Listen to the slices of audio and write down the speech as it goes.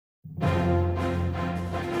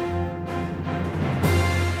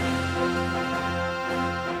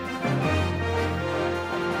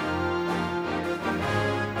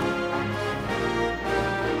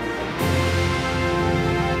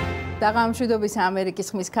დაღამშვიდობის ამერიკის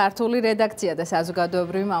ხმის ქართული რედაქცია და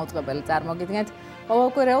საზოგადოებრივი მაუწყებელი წარმოგიდგენთ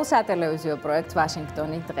ყოველკვირეულ სატელევიზიო პროექტ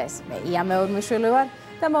ვაშინგტონი დღეს. მე ია მეორმიშვილი ვარ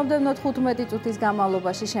და მომდევნო 15 წუთის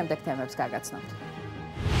განმავლობაში შემდეგ თემებს გაგაცნობთ.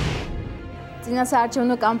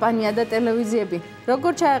 წინასაარჩევნო კამპანია და ტელევიზიები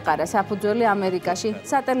როგორ ჩაეყარა საფუძველი ამერიკაში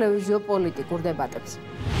სატელევიზიო პოლიტიკურ დებატებს.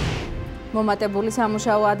 მომატებული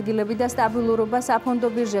სამუშაო ადგილები და სტაბილურობა საფონდო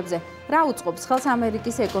ბირჟებზე რა უწყობს ხელს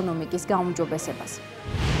ამერიკის ეკონომიკის გაუმჯობესებას.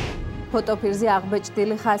 ფოტოფილმზე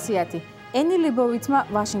აღბეჭდილი ხასიათი ენი ლიბოვიცმა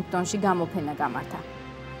ვაშინგტონში გამოფენა გამართა.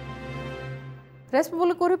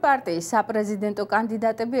 რესპუბლიკური პარტიის საპრეზიდენტო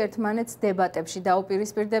კანდიდატები ერთმანეთს დებატებში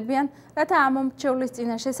დაუპირისპირდებიან, რათა ამ მომრჩევლის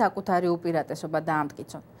წინაშე საკუთარი უპირატესობა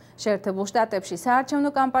დაამტკიცონ. შეერთებულ შტატებში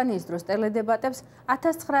საარჩევნო კამპანიის დროს ტელედებატებს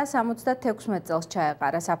 1976 წელს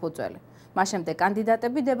ჩაეყარა საფუძველი. მას შემდეგ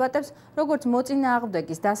კანდიდატები დებატებს როგორც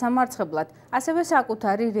მოწინააღმდეგის დასამარცხებლად, ასევე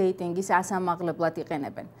საკუთარი რეიტინგის ასამაღლებლად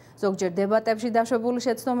იყენებენ. ზოგჯერ დებატებში დაშვებული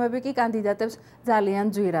შეცდომები კი კანდიდატებს ძალიან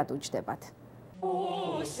ძვირად უჯდებათ.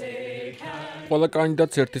 ყველა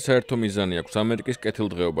კანდიდატს ერთი საერთო მიზანი აქვს ამერიკის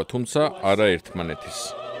კეთილდღეობა, თუმცა არა ერთმანეთის.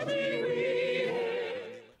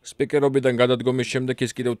 სპიკერობიდან გადადგომის შემდეგ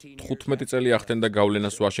ის კიდევ 15 წელი ახდენდა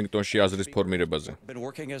გავლენას ვაშინგტონში აზრის ფორმირებაზე.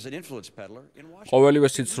 ყოველივე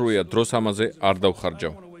სიცრუეა, დროს ამაზე არ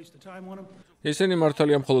დავხარჯავ. ისინი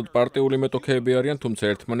მართალია მხოლოდ პარტიული მეტოქეები არიან, თუმცა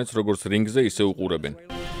ერთმანეთს როგორც რინგზე ისე უყურებენ.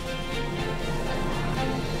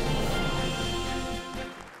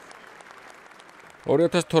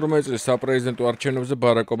 2012 წლის საპრეზიდენტო არჩევნებზე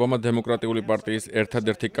ბარაკ ობამა დემოკრატიული პარტიის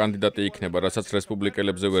ერთადერთი კანდიდატი იქნება, რასაც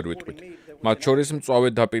რესპუბლიკელებზე ვერ ვიტყვით. მათ შორის მწვავე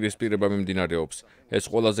დაპირისპირება მიმდინარეობს. ეს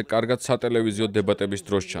ყველაზე კარგად სატელევიზიო დებატების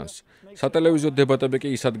დროს ჩანს. სატელევიზიო დებატები კი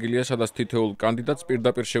ის ადგილია, სადაც თითოეულ კანდიდატს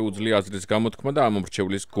პირდაპირ შეუძლია აზრის გამოთქმა და ამ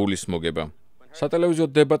მომრჩევლის გულის მოგება. სატელევიზიო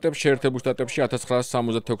დებატებს შეერთებულ შტატებში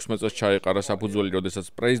 1976 წელს ჩაეყარა საფუძველი, როდესაც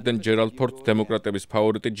პრეზიდენტ ჯერალდ ფორდს დემოკრატების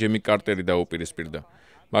ფავორიტი ჯიმი კარტერი დაუპირისპირდა.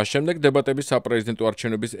 მას შემდეგ დებატები საპრეზიდენტო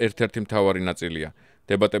არჩევნების ერთ-ერთი მთავარი ნაწილია.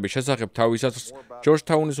 დებატების შესახებ თავის აზრს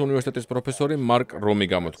ჯორჯთაუნის უნივერსიტეტის პროფესორი მარკ რომი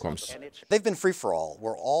გამოთქვამს.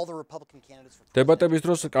 დებატების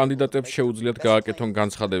დროს კანდიდატებს შეუძლიათ გააკეთონ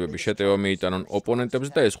განცხადებები, შეტევა მიიტანონ ოპონენტებს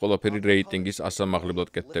და ეს ყველაფერი რეიტინგის ასამაღლებლად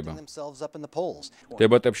კეთდება.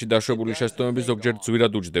 დებატებში დაშვებული შეცდომები ზოგჯერ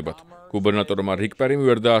ძვირად უჯდებათ. გუბერნატორმა რიკ პერიმ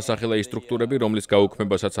ვერ დაასახელა ის სტრუქტურები, რომლის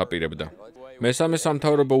გაუქმებასაც აპირებდა. მესამე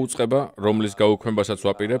სამთავრობო უწყება, რომლის გაუქმებასაც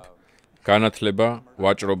ვაპირებ, განათლება,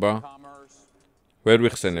 ვაჭრობა, ვერ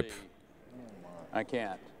ვიხსენებ.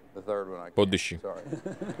 ბოდიში.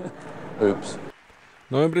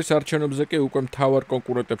 ნოემბრის არჩევნებზე კი უკვე მთავარ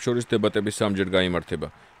კონკურენტებს შორის დებატები სამჯერ გაიმართება.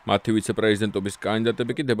 მათი ვიცე-პრეზიდენტობის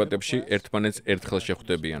კანდიდატები კი დებატებში ერთმანეთს ერთხელ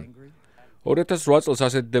შეხვდებიან. 2008 წელს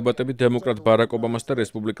ასეთი დებატები დემოკრატ ბარაკ ობამას და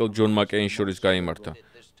რესპუბლიკელ ჯონ მაკეინის შორის გაიმართა.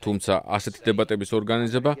 თუმცა ასეთი დებატების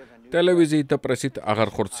ორგანიზება ტელევიზიით და პრესით აღარ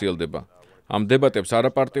ხორციელდება. ამ დებატებს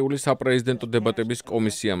არაპარტიული საპრეზიდენტო დებატების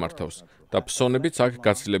კომისია მართავს და ფსონებიც აქ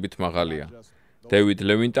გაცილებით მაღალია. დევიდ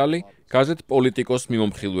ლევინტალი, გაზეთ პოლიტიკოს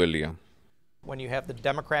მიმომხილველია.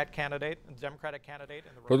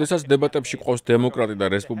 როდესაც დებატებში ყავს დემოკრატი და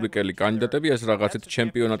რესპუბლიკელი კანდიდატები, ეს რაღაცით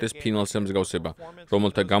ჩემპიონატის ფინალს ემსგავსება,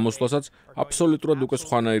 რომელთა გამოსვლასაც აბსოლუტურად უკვე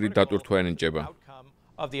სხვანაირი დატვირთვა ენიჭება.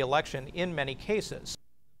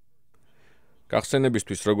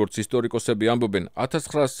 გახსენებისთვის, როგორც ისტორიკოსები ამბობენ,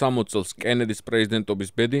 1960 წელს კენედის პრეზიდენტობის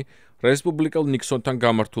ბედი რესპუბლიკელ ნიქსონთან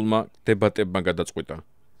გამართულმა დებატებმა გადაწყვიტა.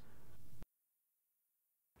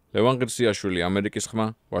 ლევან ღირსიაშვილი, ამერიკის ხმა,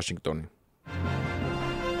 ვაშინგტონი.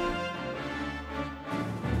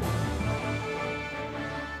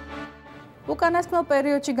 უკანასკნელ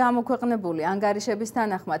პერიოდში გამოქვეყნებული ანგარიშების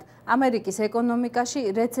თანახმად, ამერიკის ეკონომიკაში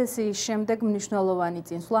რეცესიის შემდეგ მნიშვნელოვანი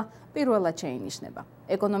წინსვლა პირველად შეინიშნება.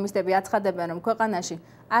 ეკონომისტები აცხადებენ, რომ ქვეყანაში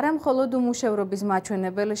არა მხოლოდ უმუშევრობის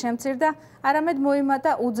მაჩვენებელი შემცირდა, არამედ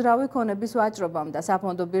მოიმატა უძრავი ქონების ვაჭრობამ და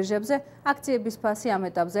საფონდო ბირჟებზე აქციების ფასი ამ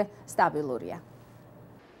ეტაპზე სტაბილურია.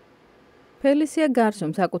 ფელისია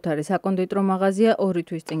გარსუმ საკუთარი საკონდიტრო მაღაზია 2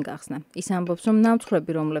 თვის წინ გახსნა. ის ამბობს, რომ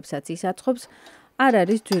ნამცხრები, რომლებსაც ის აწყობს, არ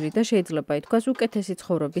არის ძვირი და შეიძლება ითქვას უკეთესი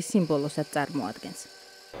ცხოვრების სიმბოლოსაც წარმოადგენს.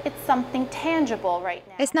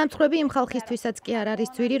 ეს ნამცხრები იმ ხალხისთვისაც კი არ არის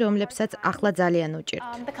ძვირი, რომლებსაც ახლა ძალიან უჭირთ.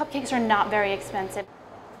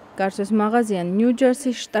 გარსოს მაღაზია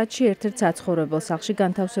ნიუ-ჯერსის შტატში ერთ-ერთ საცხოვრებელ სახლში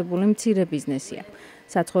განთავსებული მცირე ბიზნესია.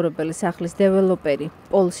 საცხოვრებელი სახლის დეველოპერი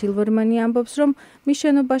პოლ სილვერმანი ამბობს, რომ მის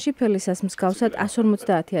შენობაში ფელისას მსგავსად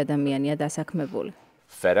 150 ადამიანია დასაქმებული.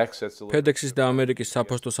 FedEx-ის და ამერიკის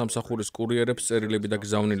საფოსტო სამსახურის კურიერებს წერილები და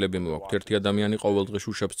გზავნილები მოაქვთ. ერთი ადამიანი ყოველდღე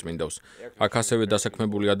შუშებს წმინდავს. აქ ასევე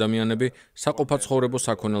დასაქმებული ადამიანები საყოფაცხოვრებო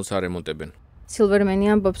საქონელს არემონტებენ. Silvermani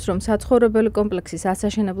ამბობს, რომ საცხოვრებელი კომპლექსის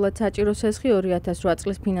ასაშენებლად საჭირო სესხი 2008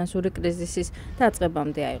 წლის ფინანსური კრიზისის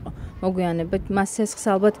დაწყებამდე აიღო. მოგვიანებით მას სესხს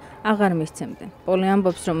ალბათ აღარ მისცემდნენ. პოლი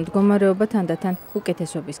ამბობს, რომ მდგომარეობა თანდათან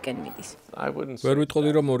უკეთესობისკენ მიდის. ვერ ვიტყოდი,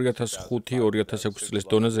 რომ 2005-2006 წლის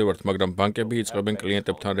დონეზე ვართ, მაგრამ ბანკები იწყებენ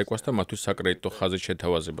კლიენტებთან რეკვას და მათთვის საკრედიტო ხაზის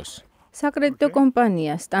შეთავაზებას. საკრედიტო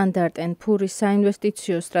კომპანია Standard & Poor's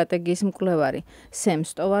საინვესტიციო სტრატეგიის მკვლევარი სემ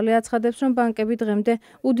სტოვალი აცხადებს, რომ ბანკები დღემდე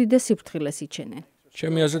უდიდეს სიფრთხილეს იჩენენ.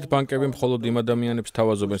 ჩემი აზრით, ბანკები მხოლოდ იმ ადამიანებს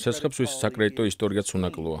თავაზობენ სესხებს, ვის საკრედიტო ისტორიაც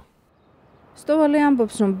უნაკლოა. სტოვალი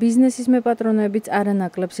ამბობს, რომ ბიზნესის მეპატრონეებიც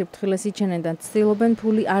არანაკლებ სიფრთხილეს იჩენენ და ცდილობენ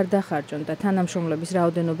ფული არ დახარჯონ და თანამშრომლების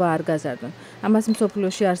რაოდენობა არ გაზარდონ. ამას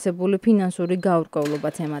მსოფლიოში არსებული ფინანსური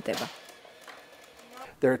გაურკვევლობაც ემატება.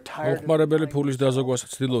 მომხმარებელი ფულის დაზოგვას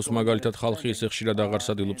ცდილობს, მაგალითად ხალხი ისე ხშირად აღარ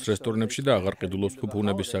სადილობს რესტორნებში და აღარ ყიდულობს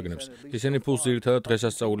ფუფუნების საგნებს. ისინი ფულს ძირითადად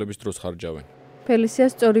დღესასწაულების დროს ხარჯავენ.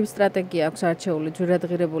 ფელისიას სწორი სტრატეგია აქვს არჩეული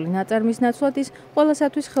ძვირადღირებული ნაწარმის ნაცვლად ის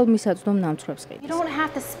ყველასათვის ხელმისაწვდომ ნამცხრებს ყიდს.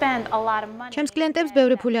 ჩემს კლიენტებს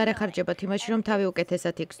ბევრი ფული არ ეხარჯებათ იმაში, რომ თავი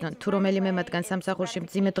უკეთესად იქცნონ. თუ რომელიმე მათგან სამსახურში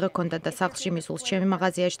მძიმე დღე ჰქონდა და სახლში მისულს ჩემი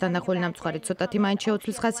მაღაზიაში დანახული ნამცხვარი ცოტათი მაინც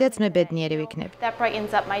შეუცვლის ხასიათს, მე ბედნიერი ვიქნები.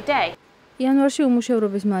 იანვარში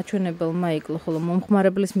უმუშევრობის მაჩვენებელ მაიკლ, ხოლო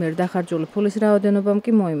მომხმარებლის მიერ დახარჯული ფულის რაოდენობამ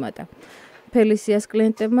კი მოიმატა. ფელისიას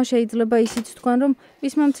კლიენტებმა შეიძლება ისიც თქვან, რომ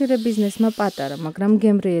მისმა მცირე ბიზნესმა პატარა, მაგრამ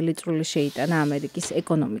გემრიელი წვლილი შეიტანა ამერიკის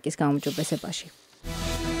ეკონომიკის გაუმჯობესებაში.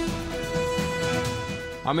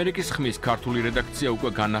 ამერიკის ხმის ქართული რედაქცია უკვე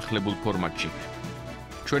განახლებულ ფორმატში.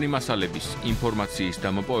 ჩვენი მასალების, ინფორმაციის და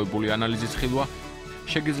მოპოვებული ანალიზის ხილვა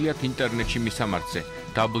შეგიძლიათ ინტერნეტში მისამართზე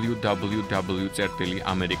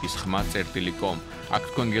www.amerikisxma.com. აქ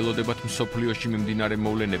თქვენ გელოდებათ მსოფლიოში მიმდინარე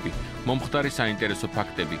მოვლენები, მომხდარი საინტერესო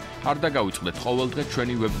ფაქტები. არ დაგავიწყდეთ ყოველდღე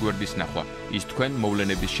ჩვენი ვებგვერდის ნახვა. ის თქვენ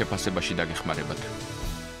მოვლენების შეფასებაში დაგეხმარებათ.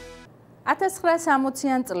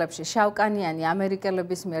 1960-იან წლებში შავკანიანი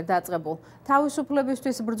ამერიკელების მიერ დაწყებულ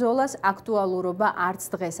თავისუფლებისთვის ბრძოლას აქტუალურობა არც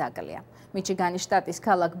დღეს აკლია. მიჩიგანის შტატის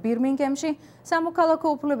ქალაქ ბირმინგემში სამოქალაქო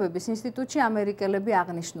უფლებების ინსტიტუტში ამერიკელები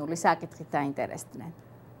აღნიშნული საკითხით დაინტერესდნენ.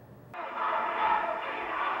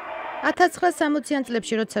 1960-იან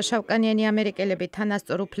წლებში, როცა შავკანიანი ამერიკელები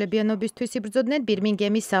თანასწორ უფლებიანობისთვის იბრძოდნენ,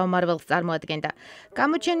 ბირმინგემის საომარ ველს წარმოადგენდა.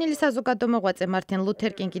 გამოჩენილი საზოგადო მოღვაწე მარტინ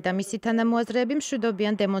ლუთერ კინგი და მისი თანამოაზრეები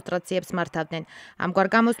მშვიდობიან დემონსტრაციებს მართავდნენ. ამგვარ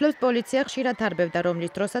გამოსვლებს პოლიცია ხშირად არბევდა,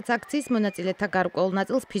 რომლის დროსაც აქციის მონაწილეთა გარკვეულ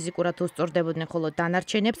ნაწილს ფიზიკურად უსწორდებოდნენ, ხოლო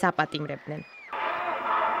დანარჩენებს აპატიმრებდნენ.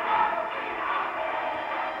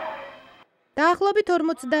 დაახლოებით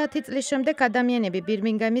 50 წლის შემდეგ ადამიანები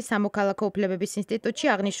ბირმინგემის სამოქალაქო უფლებების ინსტიტუტში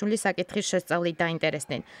აღნიშნული საკითხის შესწავლით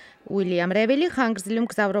დაინტერესდნენ. უილიამ რევილი ხანგრძლივ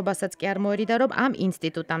მგზავრობასაც კი არ მოერიდა, რომ ამ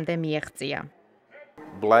ინსტიტუტამდე მიეღწია.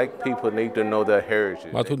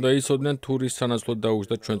 მათ უნდა იცოდნენ თუ რის სანაცვლოდ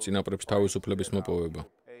დაუჯდა ჩვენ წინაპრებს თავისუფლების მოპოვება.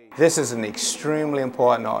 This is an extremely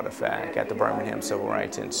important artifact at the Birmingham Civil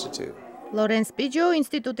Rights Institute. ლორენს პიჯო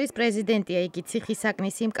ინსტიტუტის პრეზიდენტია, იგი ციხის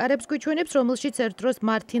საკნის იმკარებს გვიჩვენებს, რომელშიც ერთ დროს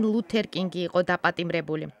მარტინ ლუთერ კინგი იყო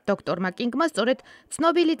დაპატიმრებული. დოქტორმა კინგმა სწორედ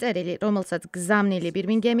ცნობილი წერილი, რომელსაც გზავნილი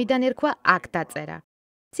ბირმინგემიდან ერქვა, აქ დაწერა.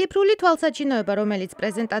 ციფრული თვალსაჩინოება, რომელიც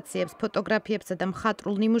პრეზენტაციებს, ფოტოგრაფიებსა და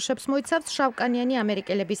მხატვრულ ნიმუშებს მოიცავს, შავკანიანი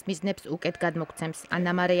ამერიკელების მიზნებს უკეთ გადმოგცემს.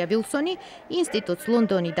 ანა მარია ვილსონი ინსტიტუტს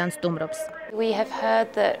ლონდონიდან სტუმრობს.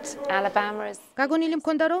 გაგონილი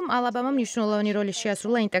მქონდა, რომ ალაბამამ მნიშვნელოვანი როლი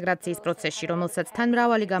შეასრულა ინტეგრაციის პროცესში, რომელსაც თან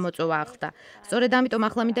მრავალი გამოწვევა ახლდა. სწორედ ამიტომ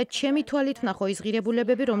ახლა მინდა ჩემი თვალით ვნახო ის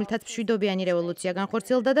ღირებულებები, რომლითაც მშვიდობიანი რევოლუცია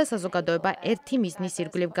განხორციელდა და საზოგადოება ერთი მიზნის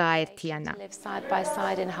ირგვლივ გააერთიანა.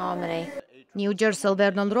 ნიუ-ჯერსელ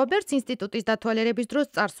ვერნონ რობერტს ინსტიტუტის დათვალიერების დროს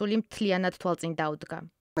წარსული მთლიანად თვალწინ დაუდგა.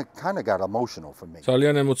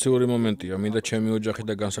 ძალიან ემოციური მომენტია, მინდა ჩემი ოჯახი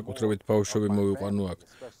და განსაკუთრებით ბავშვები მოვიყვანო აქ,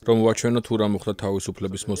 რომ ვაჩვენო თუ რა მოხდა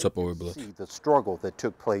თავისუფლების მოსაპოვებლად.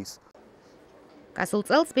 გასულ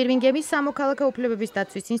წელს ბირმინგემის სამოქალაქო უფლებების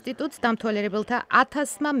დაცვის ინსტიტუტს დამთვალიერებელთა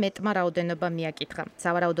 1000-მა მეტმა რაოდენობა მიაკითხა.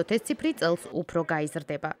 სავარაუდოდ ეს ციფრი წელს უფრო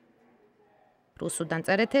გაიზრდება. რუსუდან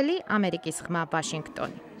წერეთელი, ამერიკის ხმა,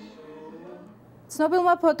 ვაშინგტონი.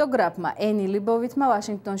 ცნობილმა ფოტოგრაფმა ენი ლიბოვიცმა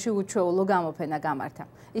ვაშინგტონში უჩვეულო გამოფენა გამართა.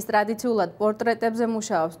 ის ტრადიციულად პორტრეტებზე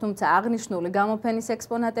მუშაობს, თუმცა აღნიშნული გამოფენის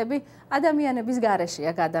ექსპონატები ადამიანების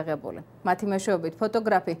გარეშეა გადაღებული. მათი მეშვეობით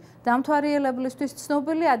ფოტოგრაფი დამთვალიერებლისთვის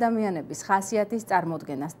ცნობილი ადამიანების ხასიათის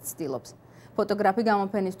წარმოდგენას ცდილობს. ფოტოგრაფი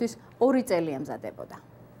გამოფენისთვის 2 წელი ემზადებოდა.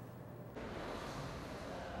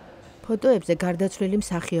 ფოტოებზე გარდაცვლილი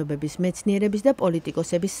მსახიობების, მეცნიერების და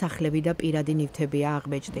პოლიტიკოსების სახლები და პირადი ნივთებია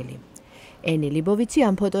აღმოჩენილი. ენი ლიბოვიცი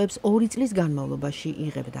ამ ფოტოებს 2 წლის განმავლობაში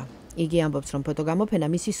იღებდა. იგი ამბობს, რომ ფოტოგამოფენა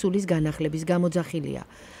მისი სულის განახლების გამოძახილია.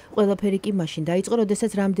 ყველაფერი კი მაშინ დაიწყო,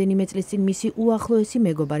 როდესაც რამდენიმე წლის წინ მისი უახლოესი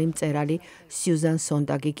მეგობარი მწერალი სიუზან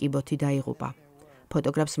სონტაგი კიბოთი დაიღუპა.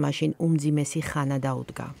 ფოტოგრაფს მაშინ უმძიმესი ხანა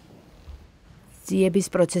დაუდგა. ძიების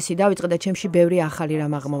პროცესი დავიწყე და ჩემში ბევრი ახალი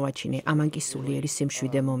რამ აღმოვაჩინე, ამან კი სულიერი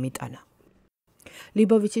სიმშვიდე მომიტანა.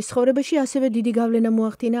 ლიბოვიცის ცხოვრებაში ასევე დიდი გავლენა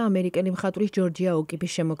მოახდინა ამერიკელი მხატვრის ჯორჯია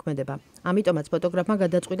ოკიპის შემოქმედება. ამიტომაც ფოტოგრაფმა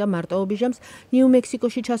გადაწყვიტა მარტოობის ჟამს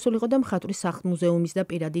ნიუ-მექსიკოში ჩასულიყო და მხატვრის სახლ-მუზეუმის და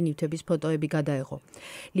პირადი ნივთების ფოტოები გადაეღო.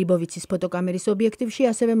 ლიბოვიცის ფოტოკამერის ობიექტივში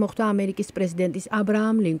ასევე მოხვდა ამერიკის პრეზიდენტის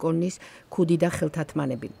აბრაამ ლინკოლნის ქუდი და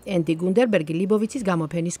ხელთათმანები. ენდი გუნდერბერგი ლიბოვიცის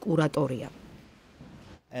გამოფენის კურატორია.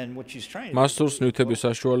 მას სურს ნივთების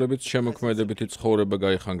საშუალებით შემოქმედებითი ცხოვრება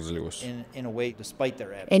გაიხანგრძლივოს.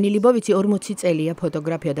 ენი ლიბოვიცი 40 წელია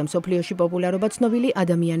ფოტოგრაფია და მსოფლიოში პოპულარობა ცნობილი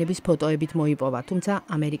ადამიანების ფოტოებით მოიპოვა, თუმცა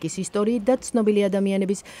ამერიკის ისტორიით და ცნობილი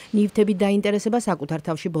ადამიანების ნივთებით დაინტერესება საკუთარ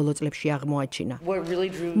თავში ბოლო წლებში აღმოაჩინა.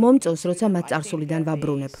 მომწონს, როცა მათ წარსულიდან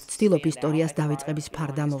ვაბრუნებ, ვცდილობ ისტორიას დავიწყების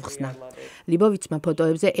ფარდა მოხსნა. ლიბოვიცმა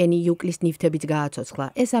ფოტოებზე ენი იუკლის ნივთებიც გააცოცხლა.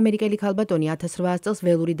 ეს ამერიკელი ქალბატონი 1800 წელს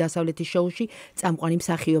ველური დასავლეთის შოუში წამყვანი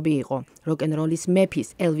მსახიობი იყო. როკ-ენ-როლის მეფის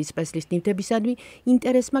ელვის პრესლის ნივთებისადმი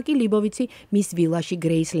ინტერესმა კი ლიბოვიცი მის ვილაში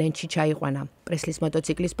გრეისლენდში ჩაიყვანა. პრესლის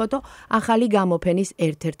მოტოციკლის ფოტო ახალი გამოფენის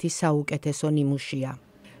ერთ-ერთი საუკეთესო ნიმუშია.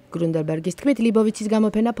 გრუნდერბერგის თქმით, ლიბოვიცის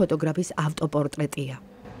გამოფენა ფოტოგრაფის ავტოპორტრეტია.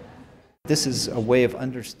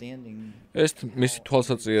 ეს მისი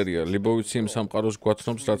თვალსაჩინია. ლიბოვიცი იმ სამყაროს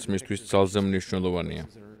გვაცნობს, რაც მისთვის ძალზე მნიშვნელოვანია.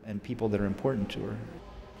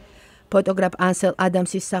 ფოტოგრაფ ანსელ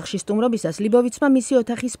ადამსის სახლში სტუმრობისას ლიბოვიცმა მისი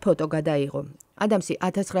ოთახის ფოტო გადაიღო. ადამსი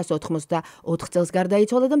 1984 წელს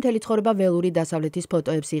გარდაიცვალა და მთელი ცხოვრება ველური დასავლეთის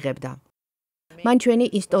ფოტოებს იღებდა. მან ჩვენი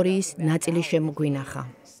ისტორიის ნაწილი შემოგვინახა.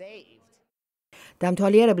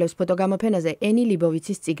 დამთვალიერებლებს ფოტოგამოფენაზე ენი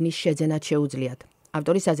ლიბოვიცის წიგნის შეძენაც შეუძლიათ.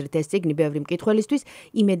 ავტორის აზრით ეს წიგნი ბევრი მკითხველისთვის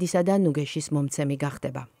იმედისა და ნუგეშის მომცემი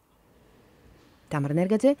გახდება. თამარ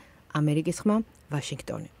ნერგაძე, ამერიკის ხმა,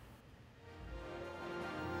 ვაშინგტონი.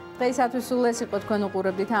 დღეისათვის სულ ეს იყო, თქვენ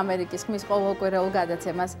უყურებდით ამერიკის ხმის ყოველკვირეულ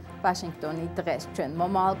გადაცემას ვაშინგტონი დღეს. ჩვენ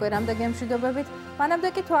მომავალ კვირამდე გემშვიდობებით, მანამდე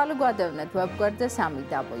კი თვალი გვადევნეთ ვებგვერდზე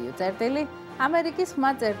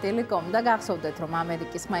 3w.amerikisxma.com და გახსოვდეთ, რომ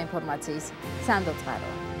ამერიკის ხმა ინფორმაციის სანდო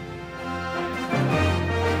წყაროა.